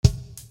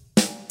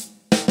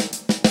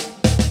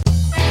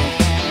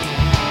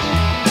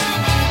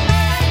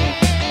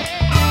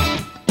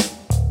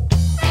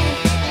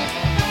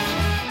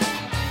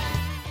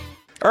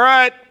All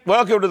right,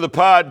 welcome to the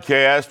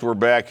podcast. We're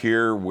back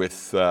here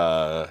with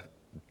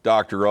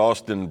Dr.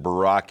 Austin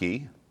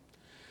Baraki.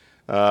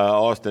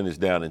 Austin is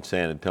down in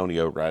San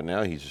Antonio right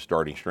now. He's a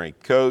starting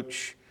strength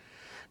coach,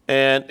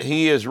 and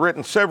he has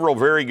written several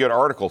very good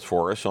articles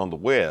for us on the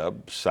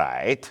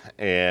website,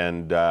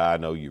 and I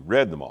know you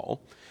read them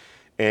all.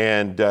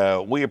 And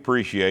we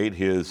appreciate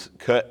his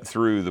cut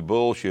through the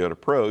bullshit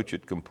approach.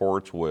 It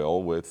comports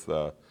well with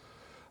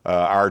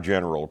our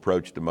general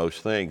approach to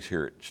most things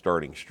here at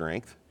Starting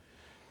Strength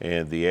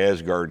and the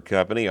Asgard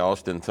Company.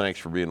 Austin, thanks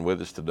for being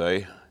with us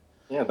today.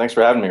 Yeah, thanks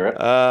for having me, Rick.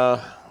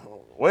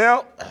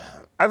 Well,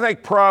 I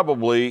think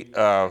probably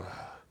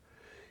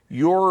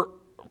your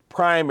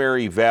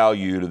primary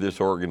value to this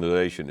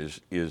organization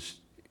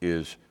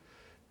is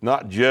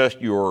not just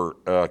your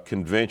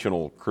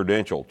conventional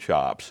credential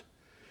chops.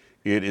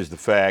 It is the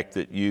fact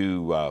that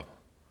you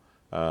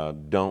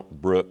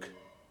don't brook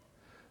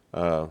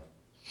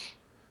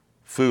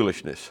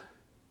foolishness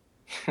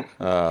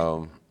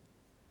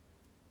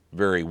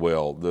very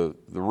well. The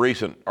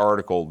recent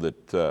article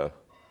that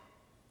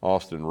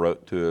Austin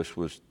wrote to us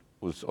was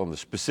on the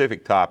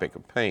specific topic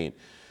of pain,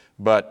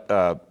 but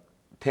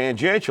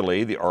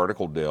tangentially the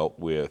article dealt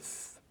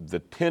with the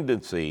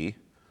tendency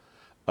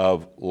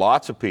of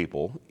lots of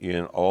people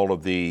in all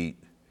of the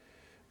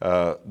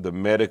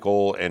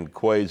medical and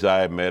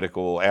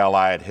quasi-medical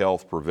allied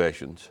health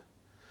professions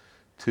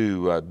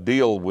to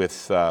deal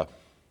with,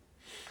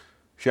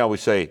 shall we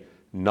say,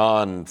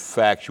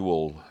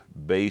 non-factual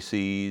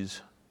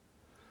bases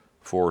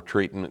for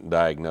treatment and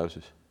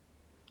diagnosis.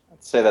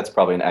 I'd say that's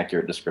probably an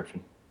accurate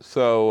description.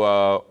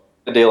 So,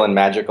 I deal in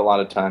magic a lot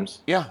of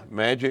times. yeah,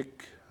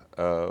 magic,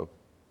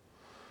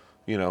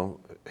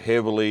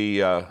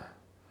 heavily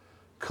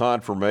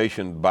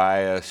confirmation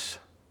bias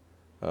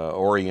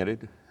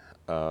oriented.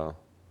 Some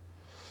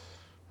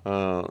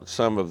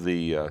of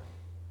the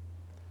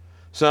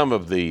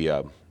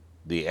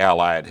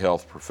allied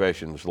health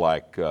professions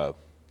like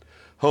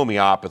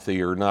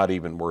homeopathy are not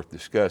even worth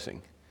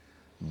discussing,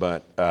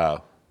 but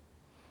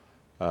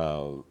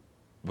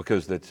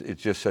because it's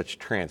just such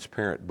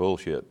transparent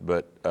bullshit.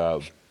 But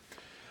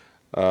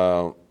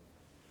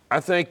I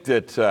think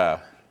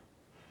that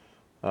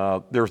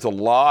there's a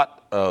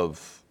lot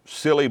of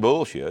silly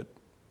bullshit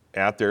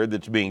out there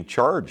that's being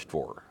charged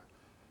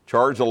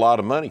a lot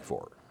of money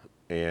for.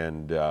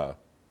 And I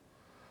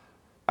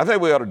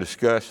think we ought to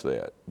discuss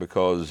that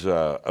because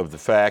of the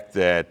fact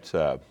that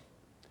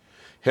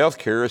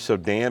healthcare is so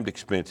damned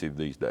expensive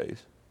these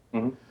days.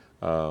 Mm-hmm.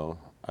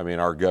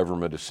 Our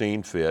government has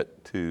seen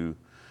fit to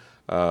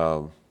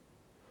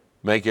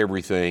make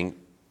everything,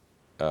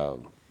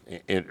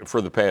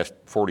 for the past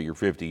 40 or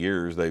 50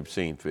 years, they've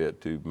seen fit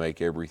to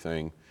make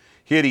everything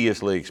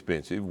hideously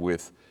expensive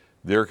with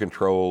their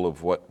control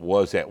of what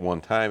was at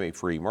one time a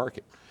free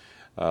market,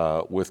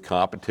 with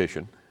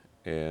competition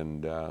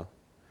and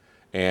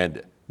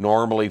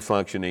normally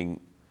functioning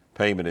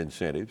payment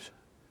incentives.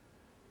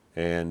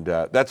 And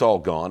that's all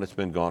gone. It's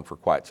been gone for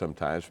quite some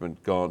time. It's been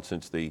gone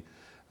since the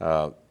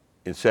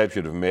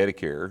inception of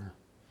Medicare,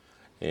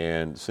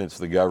 and since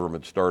the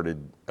government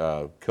started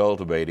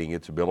cultivating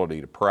its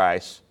ability to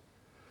price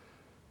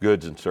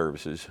goods and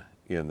services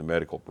in the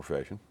medical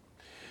profession.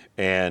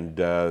 And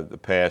the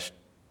past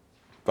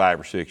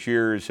 5 or 6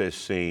 years has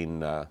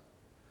seen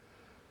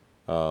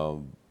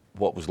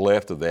what was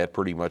left of that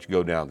pretty much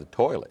go down the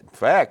toilet. In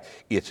fact,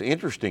 it's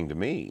interesting to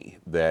me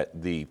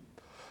that the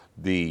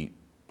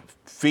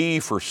fee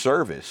for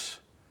service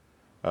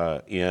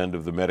end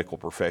of the medical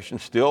profession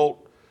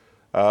still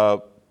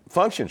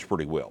functions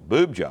pretty well.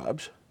 Boob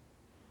jobs,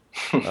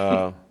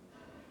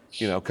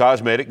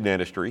 cosmetic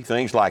dentistry,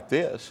 things like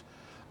this.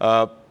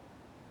 The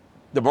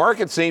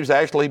market seems to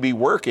actually be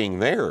working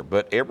there,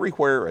 but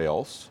everywhere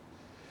else,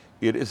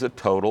 it is a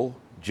total,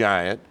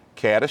 giant,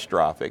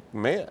 catastrophic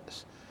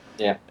mess.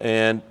 Yeah.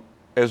 And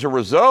as a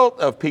result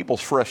of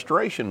people's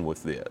frustration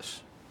with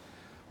this,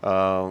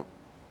 I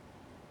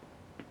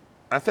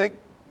think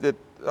that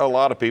a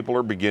lot of people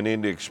are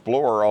beginning to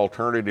explore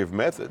alternative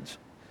methods,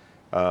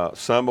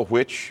 some of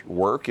which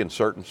work in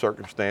certain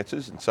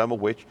circumstances and some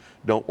of which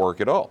don't work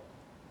at all.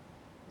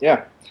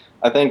 Yeah.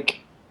 I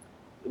think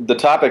the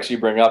topics you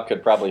bring up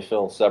could probably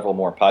fill several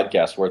more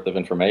podcasts worth of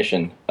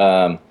information.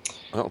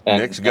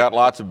 Nick's got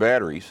lots of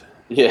batteries.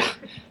 Yeah.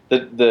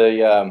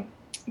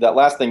 That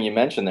last thing you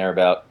mentioned there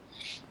about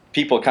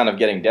people kind of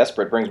getting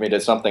desperate brings me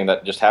to something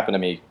that just happened to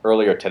me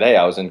earlier today.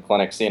 I was in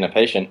clinic seeing a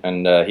patient,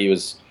 and he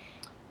was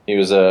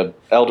a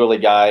elderly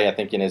guy, I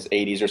think in his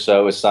 80s or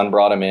so. His son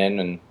brought him in,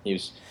 and he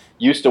was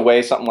used to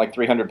weigh something like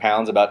 300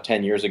 pounds about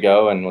 10 years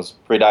ago and was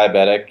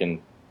pre-diabetic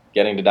and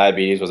getting to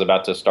diabetes, was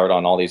about to start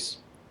on all these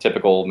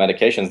typical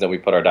medications that we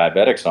put our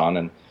diabetics on.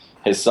 And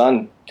his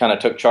son kind of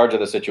took charge of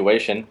the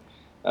situation,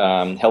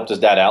 helped his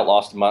dad out,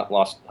 helped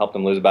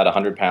him lose about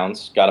 100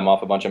 pounds, got him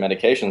off a bunch of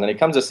medications. And he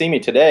comes to see me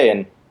today,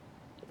 and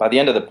by the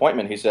end of the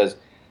appointment, he says,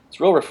 it's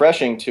real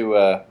refreshing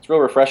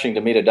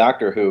to meet a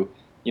doctor who,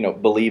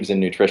 believes in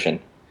nutrition.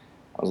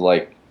 I was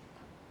like,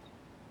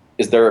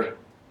 is there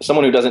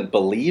someone who doesn't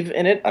believe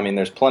in it? I mean,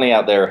 there's plenty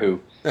out there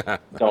who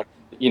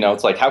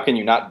it's like, how can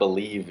you not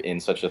believe in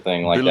such a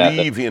thing like that?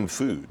 Believe in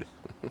food.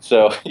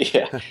 So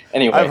yeah.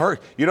 Anyway,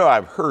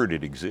 I've heard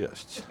it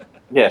exists.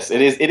 yes,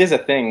 it is. It is a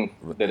thing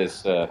that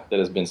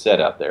has been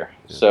said out there.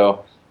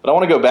 So, but I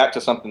want to go back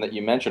to something that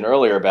you mentioned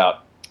earlier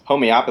about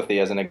homeopathy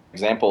as an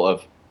example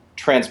of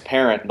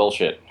transparent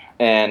bullshit,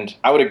 and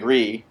I would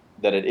agree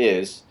that it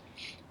is.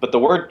 But the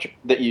word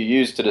that you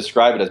used to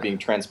describe it as being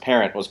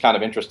transparent was kind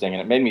of interesting,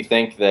 and it made me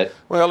think that.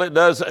 Well, it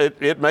does.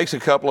 It makes a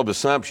couple of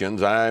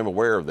assumptions. I am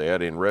aware of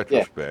that. In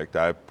retrospect,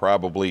 I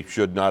probably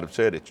should not have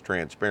said it's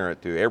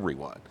transparent to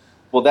everyone.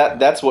 Well,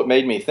 that's what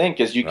made me think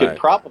is you could Right.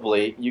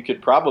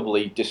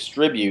 probably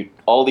distribute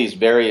all these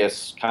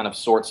various kind of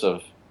sorts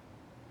of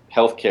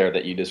healthcare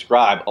that you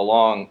describe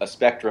along a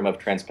spectrum of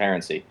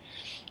transparency,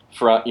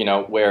 from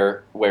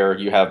where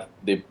you have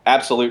the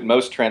absolute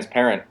most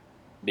transparent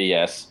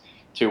BS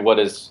to what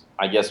is,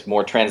 I guess,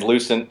 more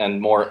translucent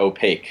and more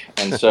opaque.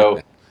 And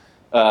so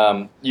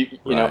Right.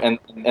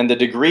 and the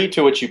degree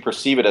to which you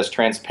perceive it as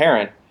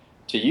transparent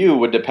to you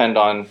would depend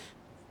on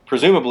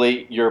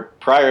presumably your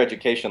prior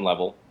education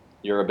level,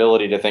 your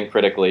ability to think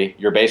critically,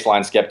 your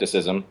baseline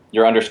skepticism,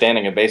 your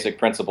understanding of basic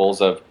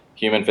principles of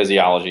human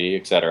physiology,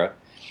 etc.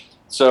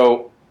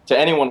 So, to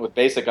anyone with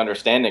basic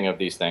understanding of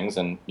these things,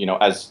 and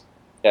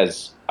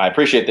as I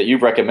appreciate that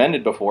you've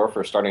recommended before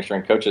for starting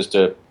strength coaches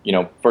to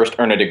first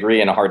earn a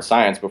degree in a hard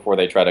science before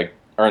they try to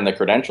earn the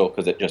credential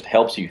because it just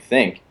helps you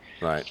think.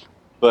 Right.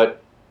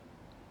 But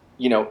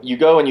you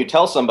go and you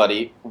tell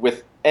somebody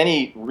with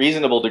any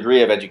reasonable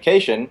degree of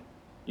education,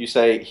 you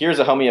say, here's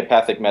a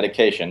homeopathic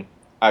medication.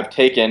 I've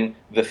taken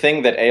the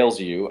thing that ails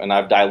you and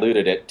I've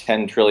diluted it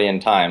 10 trillion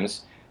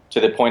times to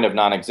the point of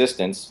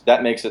non-existence.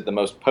 That makes it the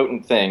most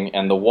potent thing.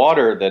 And the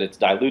water that it's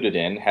diluted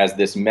in has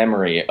this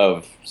memory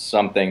of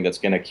something that's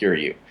going to cure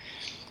you.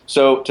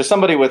 So to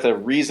somebody with a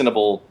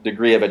reasonable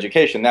degree of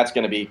education, that's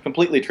going to be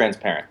completely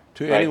transparent.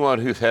 To right? anyone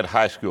who's had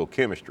high school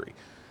chemistry,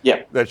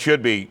 Yeah. that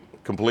should be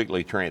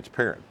completely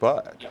transparent.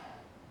 But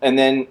And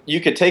then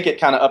you could take it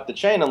kind of up the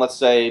chain and let's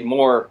say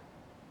more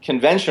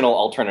conventional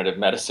alternative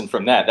medicine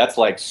from that. That's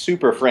like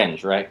super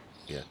fringe, right?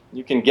 yeah,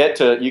 You can get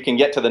to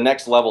the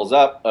next levels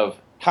up of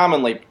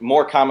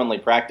more commonly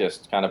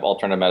practiced kind of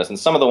alternative medicine.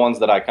 Some of the ones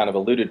that I kind of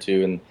alluded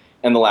to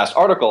in the last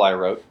article I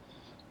wrote,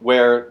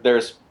 where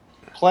there's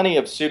plenty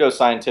of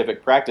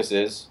pseudoscientific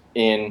practices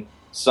in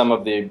some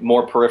of the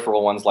more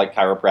peripheral ones like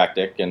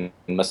chiropractic and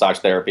massage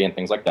therapy and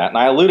things like that. And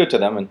I alluded to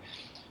them, and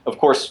of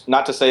course,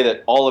 not to say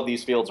that all of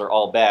these fields are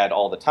all bad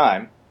all the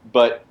time,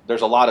 but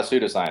there's a lot of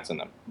pseudoscience in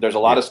them. There's a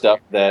lot yeah, of stuff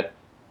that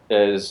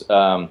is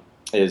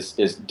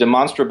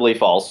demonstrably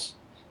false,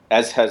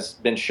 as has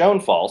been shown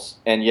false,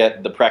 and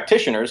yet the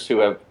practitioners who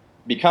have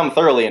become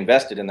thoroughly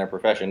invested in their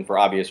profession for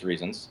obvious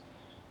reasons,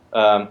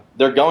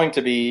 they're going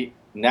to be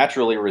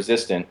naturally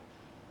resistant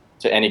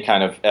to any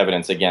kind of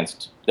evidence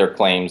against their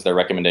claims, their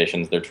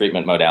recommendations, their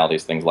treatment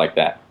modalities, things like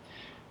that.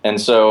 And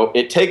so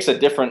it takes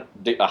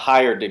a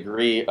higher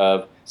degree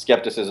of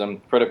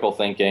skepticism, critical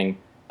thinking,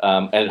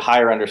 and a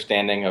higher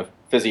understanding of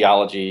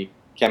physiology,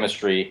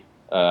 chemistry,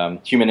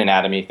 human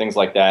anatomy, things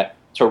like that,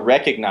 to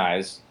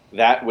recognize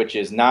that which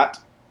is not,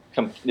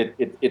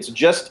 it's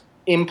just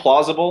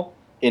implausible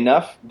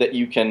enough that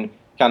you can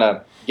kind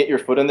of get your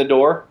foot in the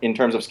door in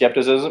terms of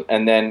skepticism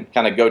and then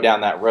kind of go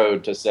down that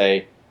road to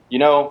say,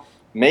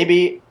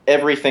 maybe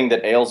everything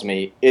that ails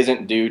me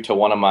isn't due to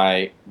one of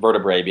my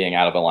vertebrae being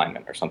out of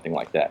alignment or something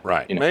like that.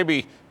 right.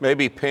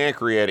 Maybe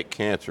pancreatic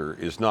cancer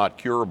is not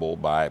curable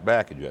by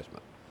back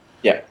adjustment.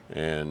 Yeah.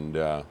 And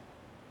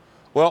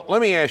well,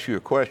 let me ask you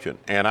a question.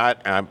 And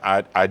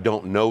I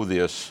don't know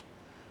this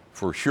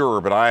for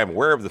sure, but I am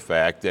aware of the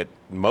fact that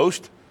I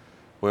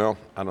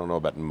don't know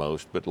about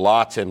most, but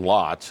lots and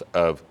lots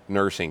of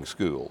nursing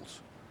schools,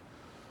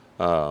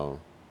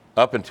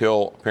 up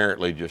until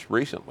apparently just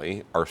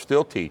recently, are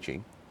still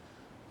teaching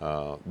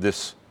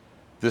this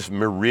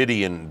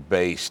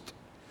meridian-based.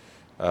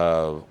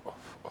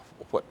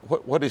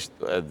 What is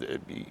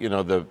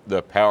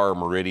the power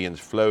meridians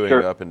flowing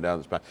Sure. up and down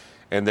the spine,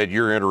 and that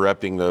you're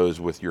interrupting those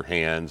with your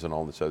hands and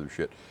all this other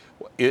shit.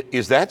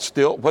 Is that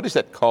still, what is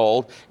that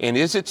called, and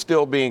is it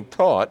still being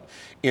taught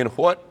in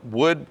what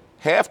would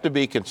have to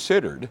be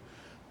considered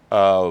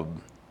a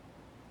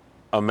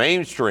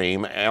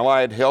mainstream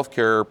allied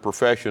healthcare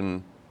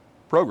profession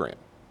program?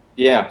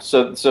 Yeah.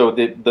 So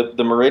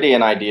the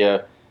meridian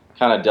idea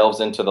kind of delves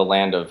into the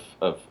land of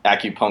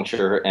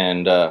acupuncture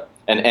and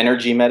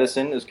energy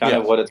medicine is kind of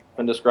Yes. what it's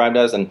been described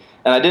as. And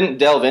I didn't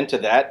delve into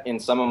that in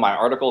some of my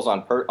articles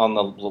on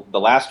the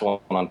last one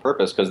on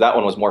purpose, because that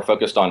one was more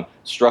focused on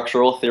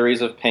structural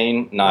theories of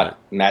pain, not Right.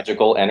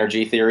 magical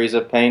energy theories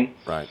of pain.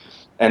 Right.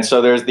 And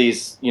so there's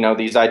these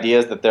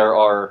ideas that there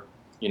are,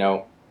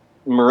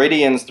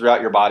 meridians throughout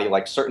your body,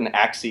 like certain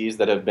axes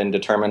that have been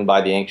determined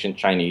by the ancient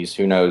Chinese,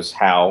 who knows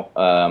how,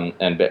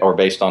 or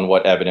based on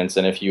what evidence.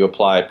 And if you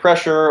apply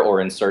pressure or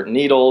insert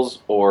needles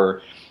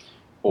or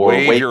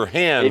Wave your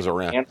hands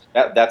around.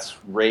 that's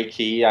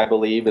Reiki, I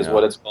believe, is Yeah.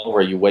 what it's called,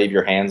 where you wave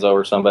your hands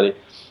over somebody,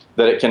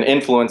 that it can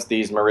influence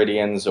these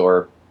meridians.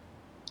 Or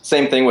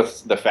same thing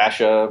with the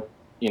fascia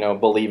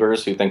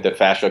believers who think that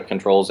fascia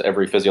controls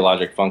every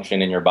physiologic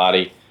function in your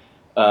body,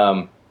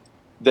 that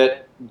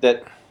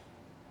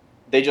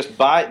they just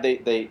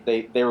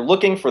they're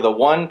looking for the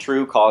one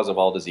true cause of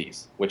all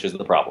disease, which is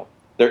the problem.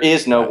 There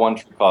is no one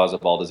true cause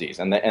of all disease,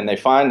 and they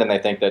find and they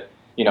think that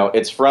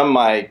it's from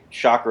my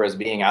chakras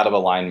being out of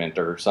alignment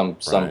or some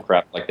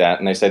crap like that,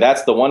 and they say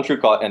that's the one true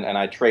cause, and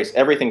I trace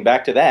everything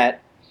back to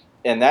that,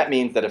 and that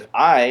means that if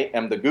I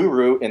am the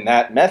guru in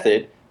that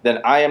method, then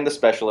I am the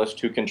specialist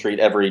who can treat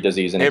every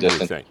disease in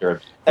existence.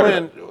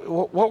 When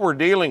what we're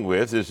dealing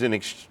with is an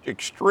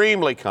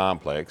extremely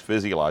complex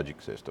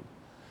physiologic system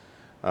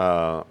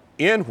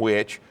in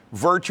which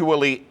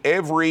virtually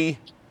every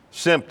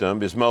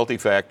symptom is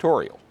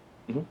multifactorial.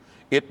 Mm-hmm.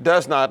 It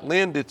does not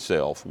lend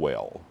itself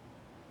well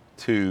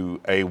to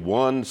a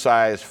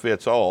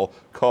one-size-fits-all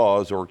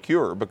cause or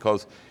cure,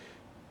 because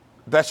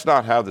that's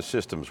not how the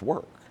systems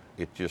work.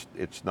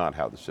 It's not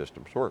how the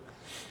systems work.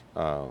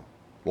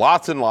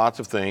 Lots and lots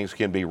of things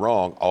can be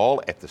wrong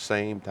all at the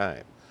same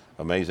time,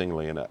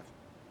 amazingly enough.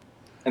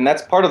 And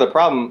that's part of the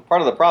problem.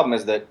 Part of the problem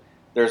is that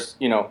there's,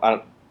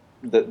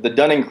 the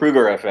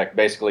Dunning-Kruger effect.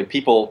 Basically,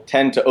 people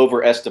tend to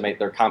overestimate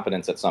their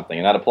competence at something,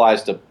 and that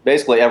applies to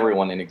basically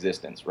everyone in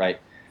existence, right?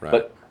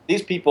 But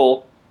these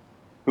people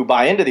who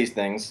buy into these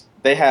things,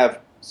 they have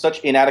such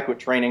inadequate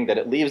training that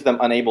it leaves them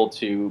unable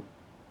to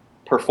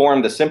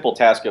perform the simple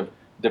task of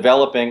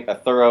developing a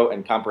thorough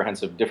and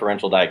comprehensive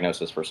differential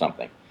diagnosis for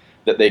something.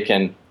 That they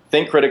can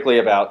think critically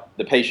about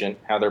the patient,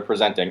 how they're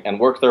presenting, and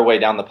work their way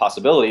down the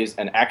possibilities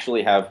and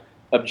actually have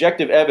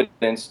objective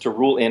evidence to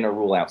rule in or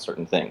rule out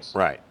certain things.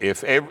 Right.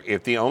 If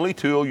the only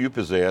tool you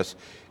possess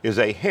is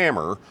a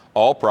hammer,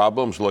 all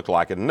problems look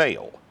like a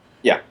nail.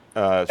 Yeah.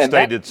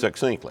 Stated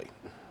succinctly.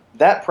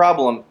 That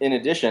problem, in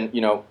addition,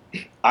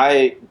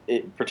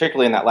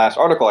 particularly in that last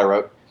article I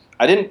wrote,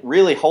 I didn't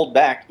really hold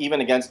back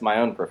even against my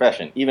own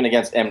profession, even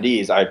against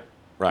MDs. I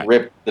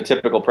ripped the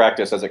typical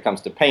practice as it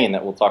comes to pain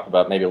that we'll talk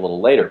about maybe a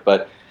little later.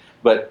 But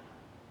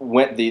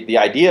when the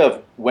idea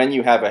of when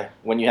you have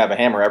a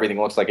hammer,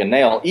 everything looks like a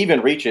nail,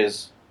 even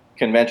reaches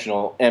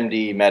conventional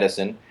MD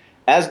medicine,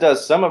 as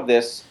does some of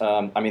this.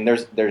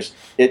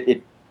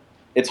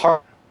 It's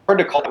hard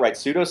to call it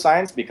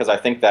pseudoscience, because I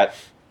think that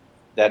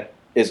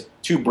is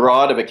too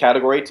broad of a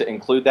category to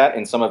include that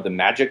in some of the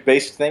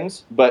magic-based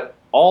things. But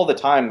all the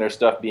time there's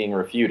stuff being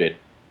refuted.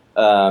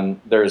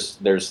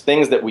 There's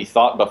things that we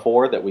thought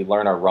before that we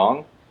learn are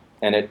wrong,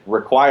 and it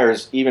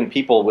requires even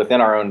people within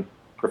our own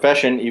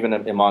profession, even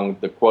among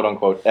the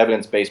quote-unquote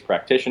evidence-based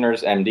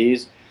practitioners,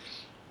 MDs,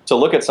 to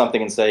look at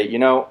something and say,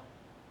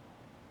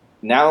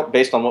 now,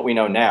 based on what we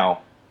know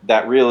now,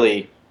 that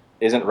really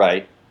isn't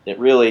right. It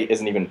really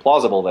isn't even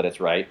plausible that it's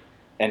right,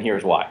 and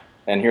here's why.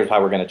 And here's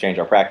how we're going to change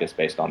our practice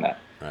based on that.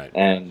 Right.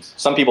 And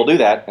some people do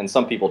that, and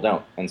some people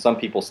don't. And some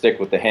people stick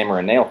with the hammer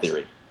and nail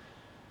theory.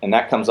 And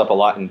that comes up a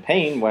lot in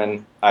pain.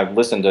 When I've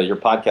listened to your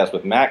podcast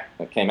with Mac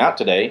that came out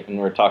today, and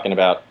we're talking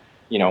about,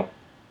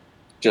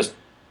 just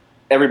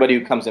everybody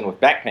who comes in with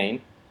back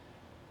pain.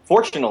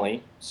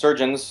 Fortunately,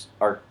 surgeons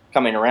are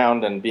coming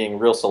around and being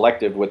real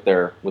selective with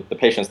the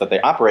patients that they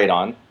operate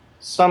on.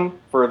 Some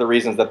for the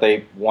reasons that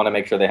they want to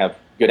make sure they have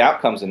good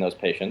outcomes in those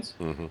patients.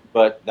 Mm-hmm.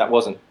 But that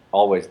wasn't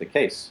always the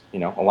case. A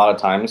lot of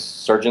times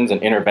surgeons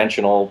and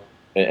interventional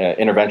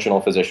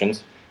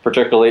physicians,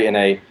 particularly in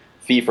a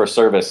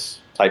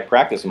fee-for-service type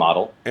practice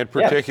model, and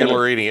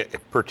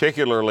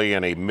particularly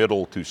in a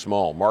middle to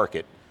small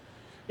market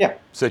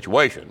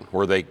situation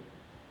where they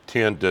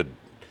tend to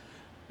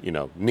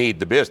need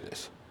the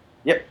business.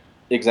 Yep,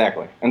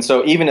 exactly. And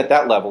so even at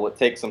that level, it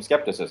takes some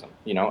skepticism.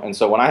 And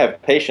so when I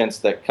have patients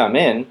that come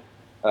in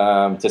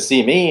to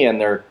see me and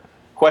they're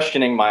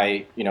questioning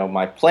my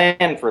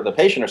plan for the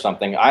patient or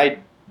something, I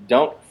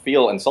don't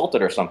feel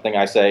insulted or something.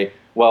 I say,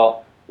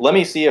 well, let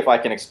me see if I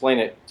can explain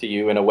it to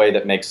you in a way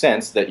that makes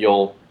sense, that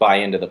you'll buy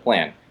into the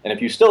plan. And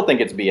if you still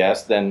think it's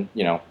BS, then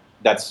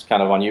that's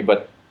kind of on you.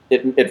 But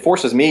it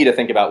forces me to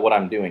think about what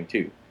I'm doing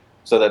too,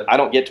 so that I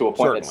don't get to a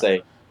point that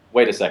say,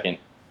 wait a second,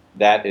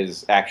 that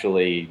is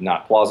actually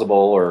not plausible,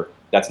 or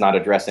that's not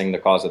addressing the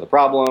cause of the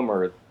problem,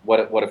 or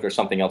what if there's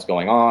something else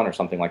going on, or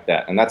something like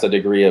that. And that's a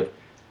degree of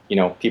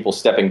people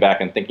stepping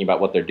back and thinking about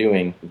what they're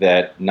doing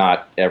that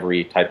not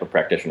every type of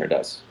practitioner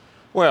does.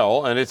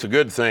 Well, and it's a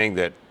good thing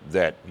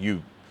that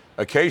you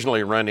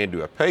occasionally run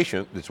into a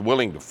patient that's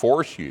willing to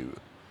force you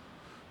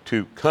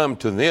to come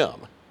to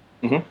them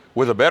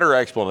with a better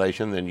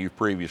explanation than you've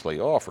previously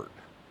offered.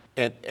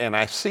 And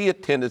I see a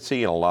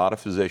tendency in a lot of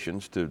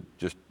physicians to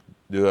just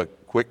do a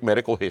quick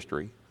medical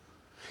history,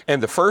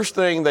 and the first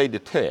thing they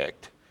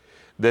detect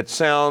that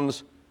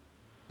sounds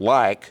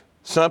like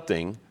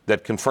something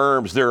that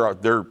confirms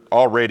their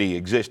already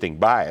existing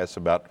bias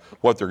about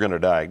what they're going to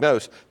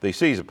diagnose, they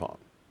seize upon.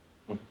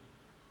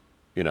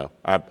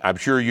 I'm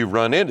sure you've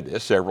run into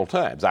this several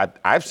times.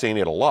 I've seen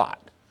it a lot.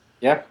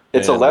 Yeah,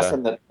 it's a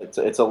lesson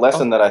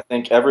that I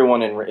think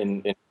everyone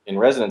in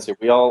residency,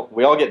 we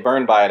all get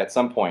burned by it at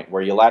some point,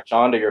 where you latch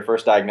on to your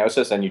first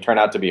diagnosis and you turn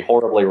out to be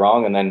horribly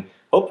wrong, and then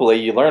hopefully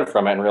you learn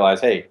from it and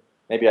realize, hey,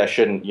 maybe I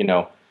shouldn't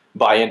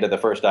buy into the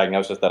first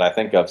diagnosis that I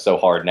think of so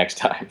hard next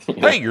time.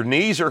 Hey, your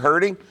knees are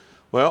hurting.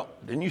 Well,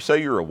 didn't you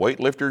say you're a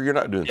weightlifter? You're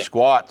not doing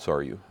squats,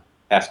 are you?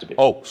 Has to be.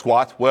 Oh,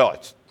 squats. Well,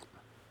 it's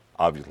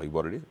obviously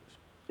what it is.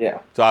 Yeah.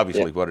 It's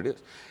obviously what it is.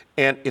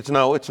 And it's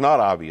not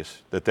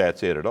obvious that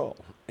that's it at all.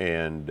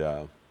 And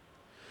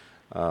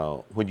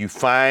when you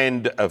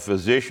find a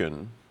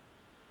physician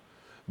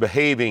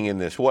behaving in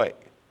this way,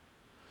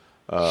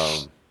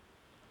 I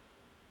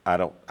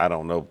don't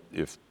know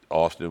if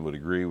Austin would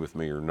agree with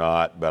me or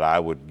not, but I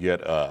would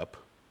get up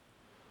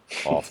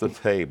off the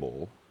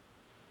table,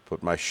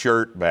 put my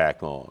shirt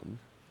back on,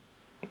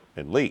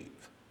 and leave.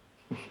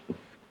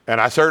 And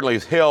I certainly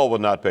as hell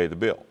would not pay the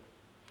bill.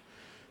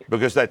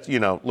 Because that's,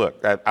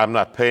 look, I'm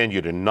not paying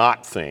you to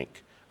not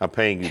think. I'm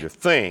paying you to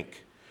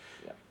think.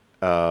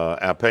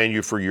 I'm paying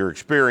you for your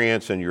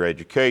experience and your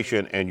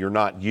education, and you're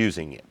not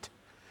using it.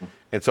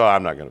 And so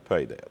I'm not going to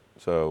pay that.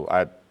 So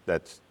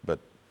but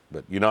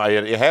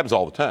it happens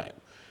all the time.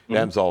 It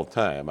happens all the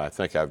time. I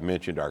think I've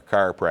mentioned our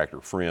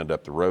chiropractor friend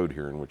up the road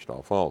here in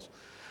Wichita Falls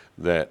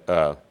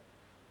that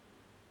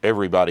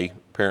everybody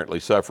apparently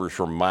suffers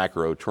from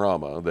micro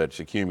trauma that's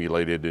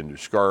accumulated into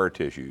scar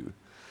tissue,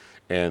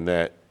 and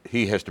that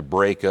he has to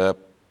break up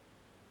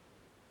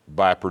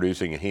by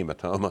producing a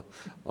hematoma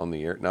on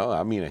the air. No,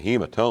 I mean a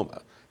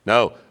hematoma.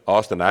 No,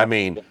 Austin, I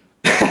mean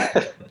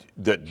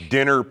the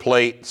dinner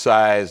plate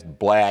sized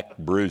black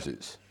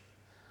bruises.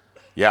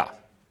 Yeah,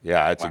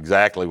 that's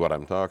exactly what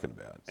I'm talking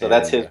about. So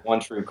that's his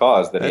one true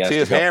cause that he has to go.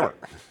 That's his hammer.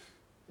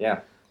 Yeah.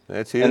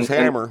 That's his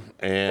hammer,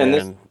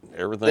 and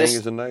everything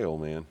is a nail,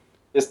 man.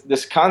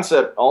 This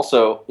concept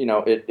also,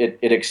 it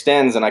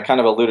extends, and I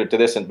kind of alluded to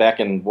this back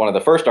in one of the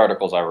first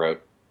articles I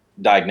wrote,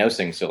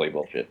 diagnosing silly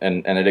bullshit,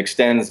 and it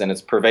extends and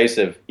it's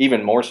pervasive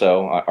even more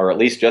so, or at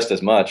least just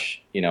as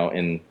much,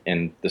 in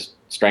the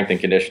strength and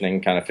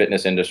conditioning kind of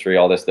fitness industry,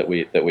 all this that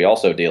we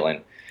also deal in.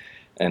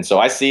 And so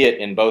I see it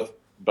in both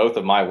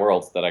of my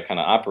worlds that I kind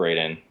of operate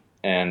in,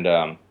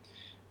 and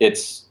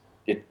it's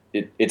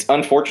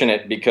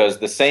unfortunate because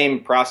the same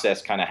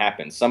process kind of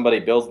happens. Somebody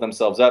builds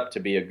themselves up to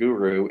be a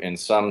guru in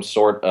some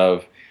sort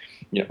of,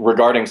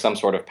 regarding some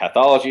sort of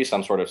pathology,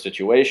 some sort of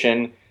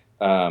situation,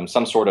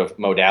 some sort of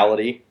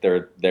modality.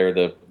 They're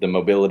the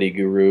mobility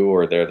guru,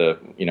 or they're the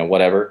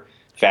whatever,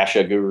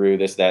 fascia guru,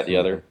 this, that, the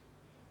other,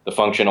 the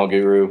functional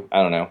guru.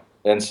 I don't know.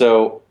 And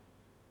so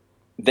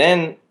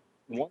then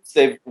once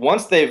they've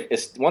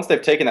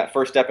taken that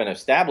first step and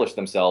established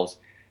themselves,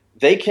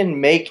 they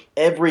can make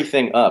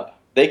everything up.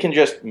 They can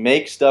just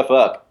make stuff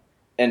up,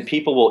 and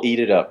people will eat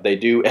it up. They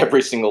do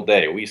every single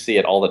day. We see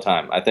it all the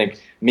time. I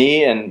think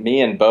me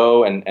and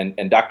Bo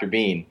and Dr.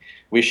 Bean,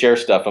 we share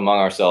stuff among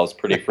ourselves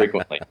pretty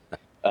frequently.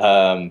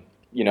 That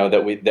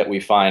we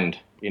find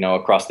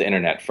across the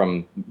internet.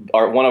 From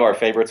one of our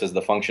favorites is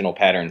the functional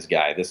patterns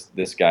guy.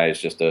 This guy is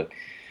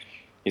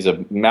he's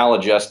a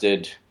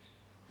maladjusted,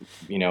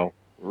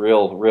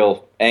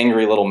 real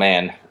angry little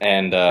man,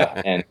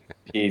 and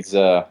he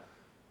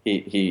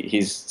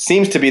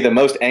seems to be the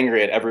most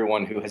angry at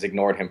everyone who has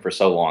ignored him for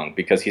so long,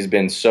 because he's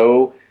been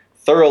so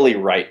thoroughly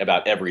right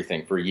about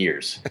everything for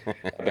years,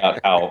 about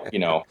how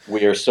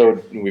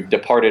we've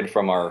departed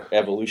from our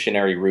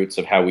evolutionary roots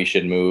of how we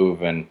should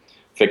move, and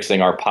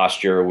fixing our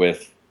posture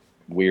with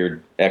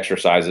weird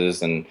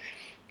exercises and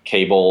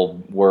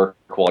cable work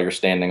while you're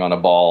standing on a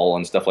ball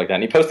and stuff like that.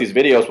 And he posts these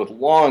videos with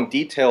long,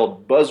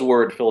 detailed,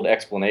 buzzword-filled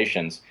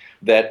explanations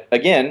that,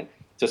 again,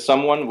 to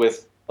someone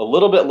with a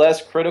little bit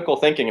less critical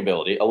thinking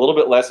ability, a little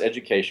bit less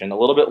education, a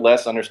little bit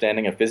less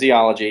understanding of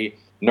physiology,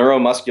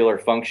 neuromuscular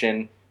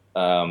function,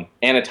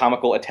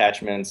 anatomical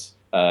attachments,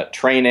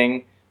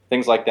 training,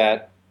 things like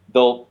that,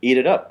 they'll eat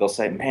it up. They'll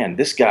say, man,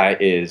 this guy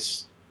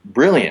is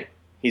brilliant.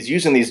 He's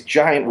using these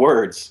giant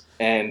words.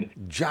 And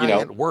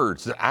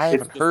words that I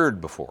haven't heard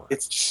before.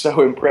 It's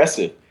so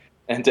impressive.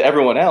 And to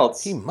everyone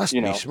else, he must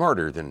be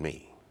smarter than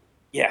me.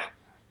 Yeah.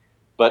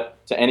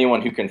 But to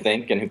anyone who can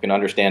think and who can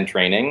understand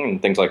training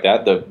and things like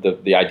that,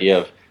 the idea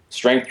of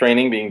strength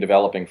training being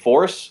developing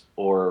force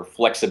or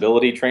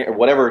flexibility train, or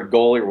whatever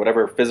goal or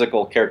whatever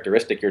physical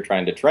characteristic you're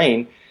trying to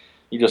train,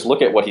 you just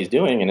look at what he's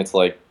doing and it's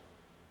like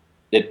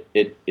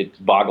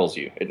it boggles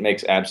you. It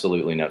makes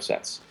absolutely no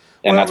sense.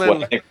 And that's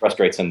what I think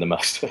frustrates him the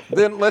most.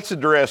 Then let's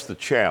address the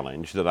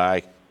challenge that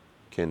I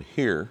can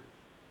hear.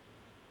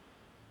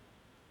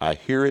 I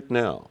hear it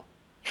now.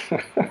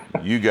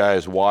 You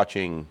guys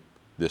watching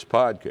this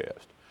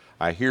podcast,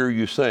 I hear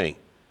you saying,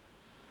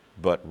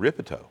 but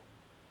Ripito,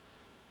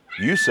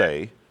 you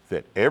say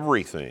that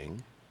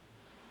everything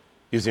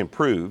is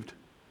improved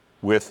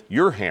with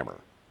your hammer,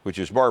 which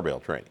is barbell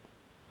training.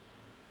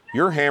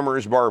 Your hammer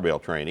is barbell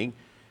training,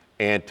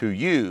 and to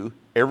you,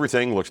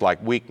 everything looks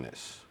like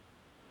weakness.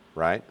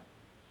 Right?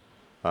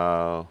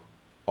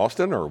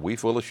 Austin, are we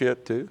full of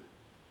shit too?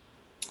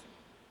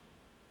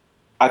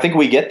 I think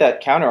we get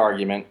that counter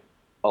argument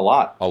a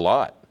lot. A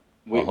lot.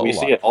 We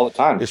see it all the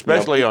time.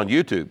 Especially on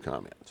YouTube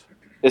comments.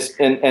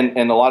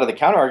 And a lot of the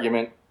counter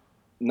argument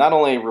not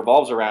only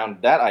revolves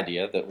around that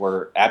idea that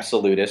we're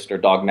absolutist or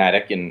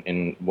dogmatic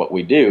in what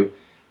we do,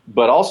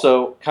 but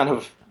also kind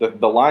of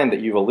the line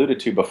that you've alluded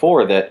to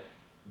before, that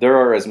there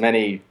are as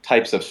many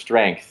types of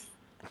strength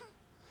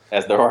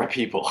as there are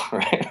people,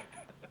 right?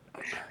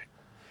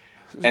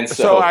 And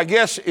So I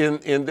guess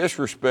in this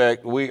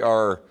respect, we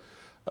are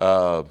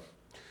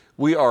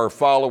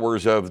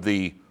followers of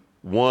the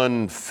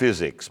one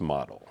physics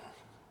model,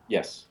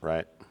 yes,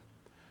 right?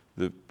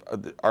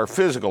 Our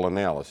physical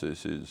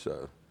analysis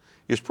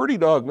is pretty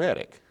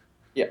dogmatic.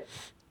 yeah,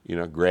 You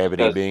know,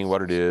 gravity Because- being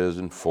what it is,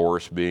 and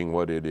force being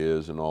what it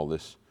is, and all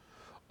this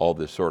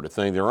sort of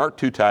thing. There aren't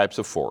two types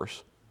of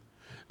force.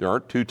 There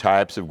aren't two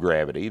types of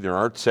gravity. There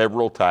aren't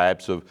several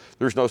types of.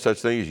 There's no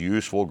such thing as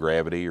useful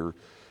gravity or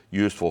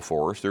useful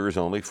force. There is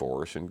only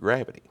force and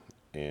gravity,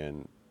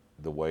 and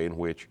the way in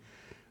which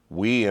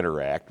we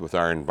interact with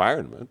our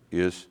environment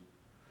is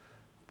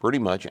pretty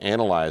much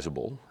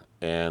analyzable.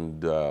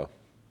 And I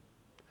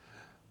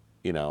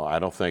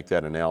don't think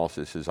that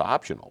analysis is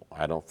optional.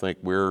 I don't think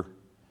we're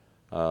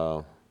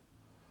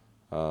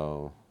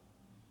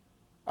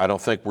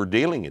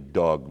dealing in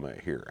dogma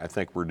here. I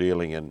think we're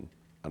dealing in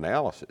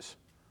analysis.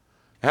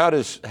 How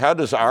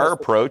does our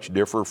approach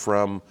differ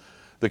from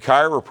the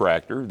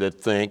chiropractor that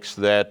thinks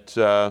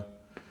that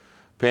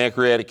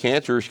pancreatic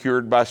cancer is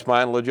cured by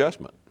spinal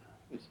adjustment?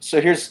 So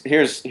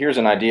here's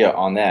an idea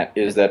on that,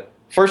 is that,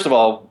 first of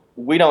all,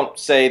 we don't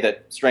say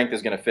that strength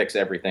is going to fix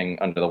everything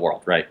under the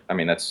world, right? I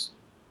mean, that's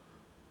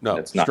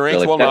not Strength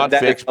really, will not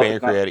fix itself is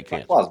pancreatic not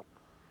cancer. plausible,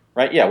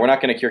 right? Yeah, we're not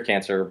going to cure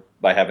cancer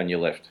by having you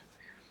lift.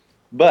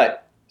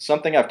 But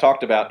something I've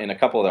talked about in a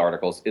couple of the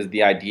articles is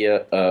the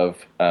idea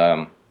of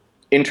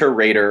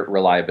inter-rater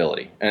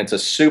reliability. And it's a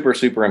super,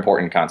 super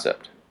important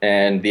concept.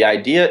 And the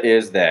idea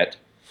is that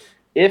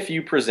if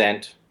you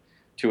present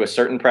to a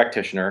certain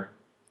practitioner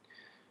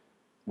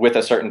with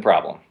a certain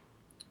problem,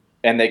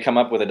 and they come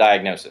up with a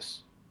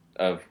diagnosis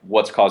of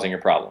what's causing your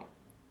problem,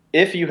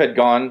 if you had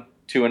gone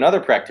to another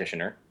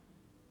practitioner,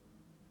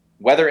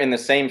 whether in the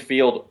same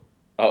field,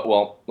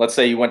 let's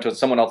say you went to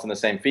someone else in the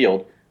same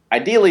field,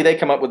 ideally they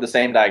come up with the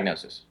same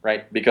diagnosis,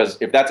 right? Because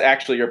if that's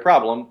actually your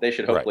problem, they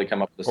should hopefully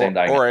come up with the same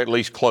diagnosis. Or at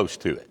least close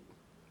to it.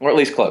 Or at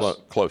least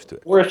close. Close to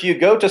it. Or if you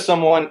go to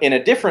someone in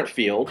a different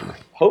field,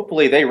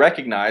 hopefully they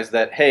recognize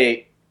that,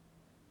 hey,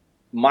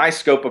 my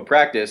scope of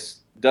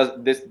practice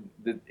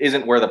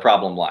isn't where the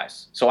problem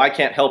lies. So I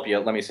can't help you.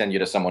 Let me send you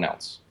to someone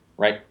else,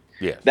 right?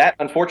 Yes. That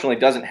unfortunately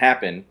doesn't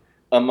happen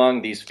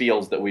among these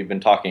fields that we've been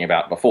talking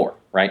about before,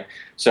 right?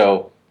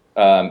 So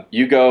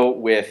you go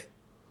with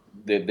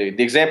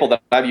the example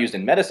that I've used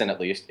in medicine, at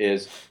least,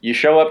 is you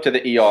show up to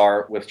the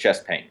ER with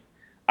chest pain.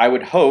 I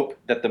would hope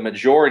that the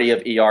majority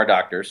of ER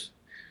doctors,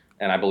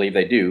 and I believe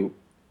they do,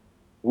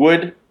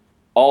 would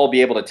all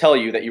be able to tell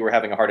you that you were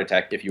having a heart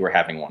attack if you were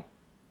having one,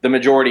 the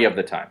majority of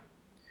the time.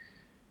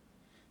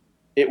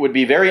 It would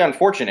be very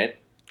unfortunate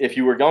if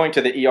you were going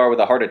to the ER with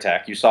a heart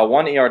attack. You saw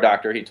one ER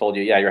doctor, he told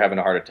you, yeah, you're having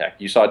a heart attack.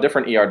 You saw a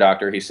different ER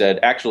doctor, he said,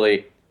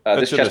 actually,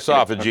 this That's an chest pain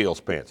esophageal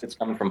spasm. it's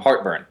coming from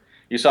heartburn.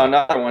 You saw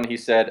another one, he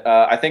said,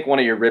 I think one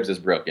of your ribs is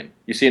broken.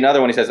 You see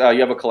another one, he says, oh,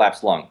 you have a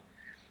collapsed lung,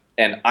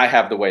 and I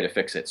have the way to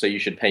fix it, so you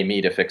should pay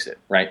me to fix it,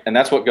 right? And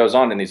that's what goes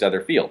on in these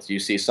other fields. You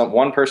see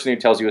one person who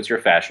tells you it's your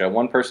fascia,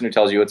 one person who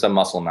tells you it's a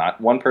muscle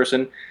knot, one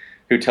person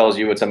who tells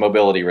you it's a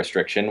mobility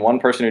restriction, one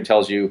person who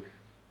tells you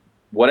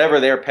whatever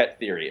their pet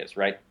theory is,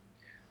 right?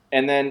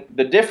 And then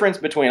the difference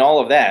between all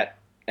of that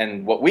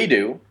and what we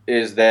do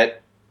is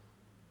that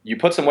you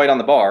put some weight on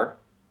the bar,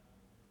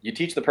 you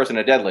teach the person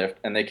a deadlift,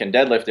 and they can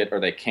deadlift it or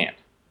they can't,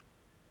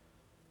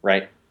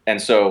 right?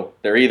 And so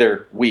they're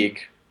either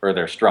weak or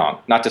they're strong.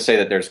 Not to say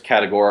that there's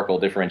categorical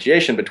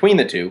differentiation between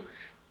the two,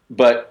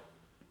 but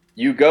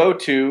you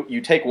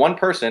take one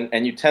person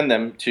and you send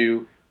them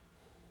to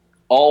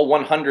all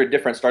 100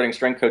 different starting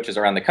strength coaches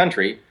around the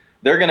country.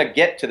 They're going to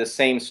get to the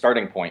same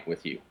starting point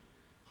with you.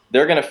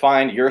 They're going to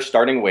find your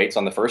starting weights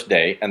on the first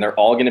day, and they're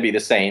all going to be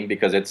the same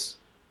because it's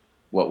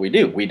what we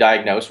do. We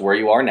diagnose where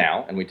you are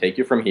now, and we take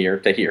you from here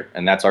to here,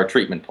 and that's our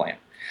treatment plan.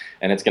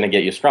 And it's going to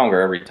get you stronger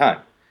every time.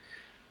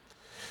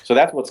 So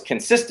that's what's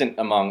consistent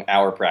among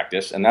our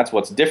practice, and that's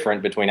what's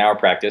different between our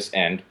practice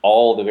and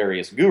all the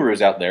various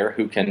gurus out there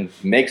who can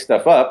make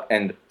stuff up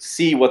and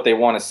see what they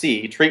want to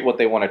see, treat what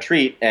they want to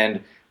treat,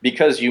 and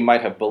because you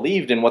might have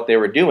believed in what they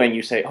were doing,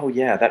 you say, oh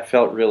yeah, that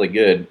felt really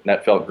good,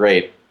 that felt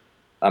great.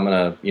 I'm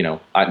going to,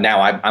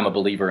 now I'm a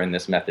believer in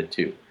this method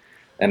too.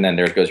 And then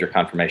there goes your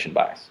confirmation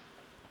bias.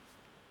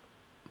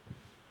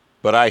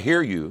 But I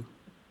hear you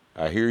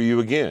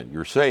again.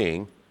 You're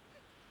saying,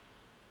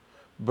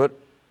 but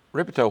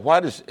Ripito, why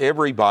does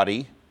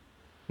everybody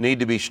need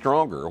to be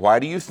stronger? Why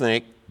do you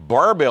think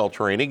barbell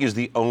training is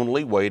the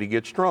only way to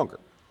get stronger?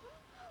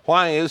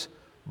 Why is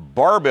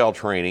barbell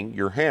training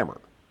your hammer?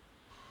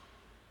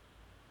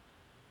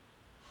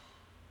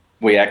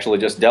 We actually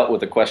just dealt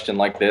with a question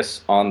like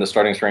this on the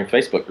Starting Strength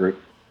Facebook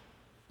group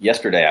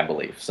yesterday, I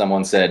believe.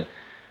 Someone said,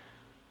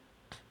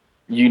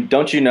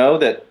 don't you know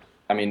that,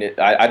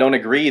 I don't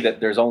agree that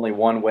there's only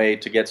one way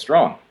to get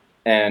strong.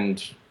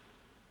 And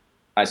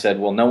I said,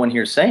 well, no one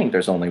here's saying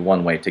there's only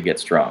one way to get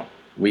strong.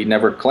 We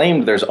never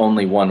claimed there's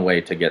only one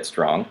way to get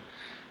strong.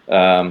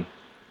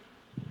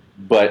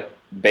 but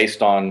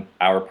based on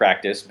our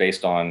practice,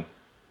 based on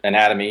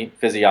anatomy,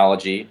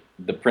 physiology,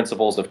 the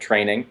principles of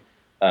training,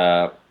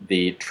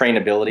 the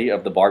trainability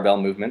of the barbell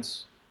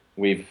movements,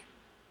 we've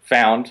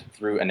found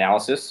through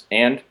analysis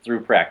and through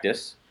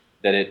practice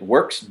that it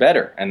works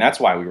better, and that's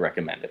why we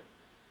recommend it.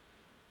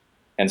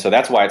 And so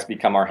that's why it's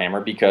become our hammer,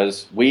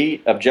 because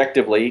we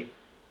objectively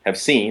have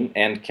seen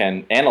and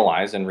can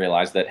analyze and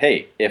realize that,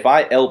 hey, if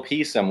I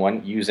LP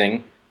someone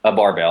using a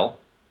barbell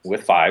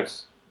with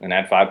fives and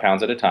add 5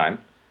 pounds at a time,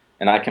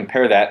 and I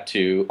compare that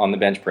to, on the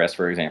bench press,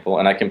 for example,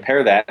 and I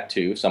compare that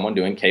to someone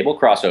doing cable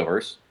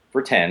crossovers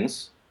for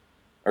 10s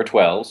or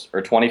 12s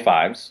or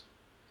 25s,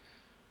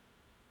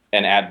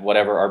 and add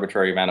whatever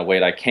arbitrary amount of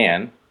weight I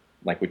can,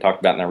 like we talked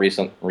about in a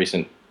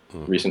recent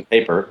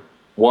paper,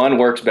 one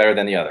works better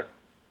than the other,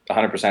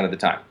 100% of the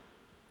time.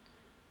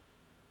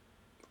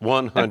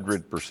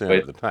 100%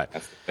 of the time.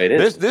 That's the way it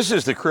is. This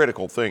is the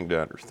critical thing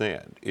to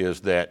understand,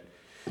 is that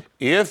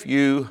if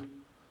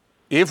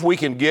we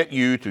can get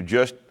you to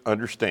just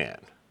understand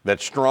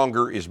that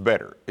stronger is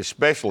better,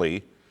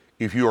 especially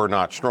if you are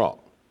not strong,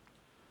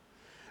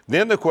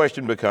 then the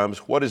question becomes,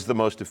 what is the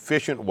most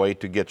efficient way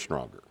to get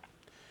stronger?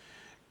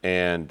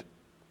 And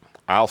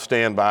I'll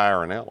stand by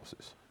our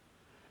analysis.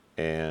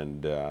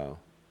 And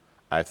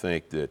I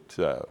think that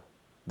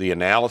the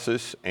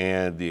analysis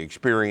and the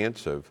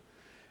experience of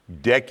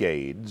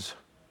decades,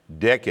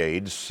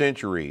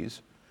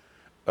 centuries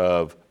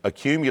of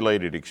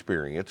accumulated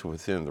experience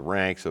within the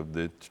ranks of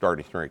the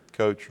Starting Strength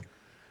Coach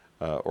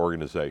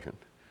organization,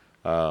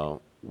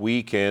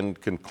 we can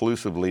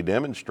conclusively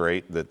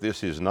demonstrate that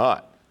this is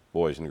not,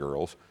 boys and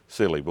girls,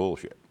 silly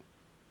bullshit.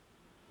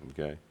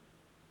 Okay?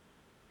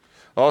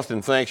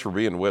 Austin, thanks for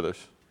being with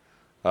us.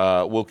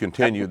 We'll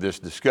continue this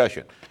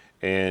discussion.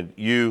 And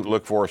you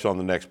look for us on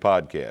the next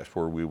podcast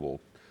where we will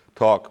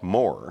talk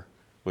more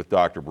with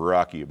Dr.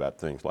 Bouraki about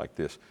things like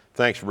this.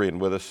 Thanks for being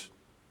with us.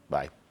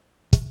 Bye.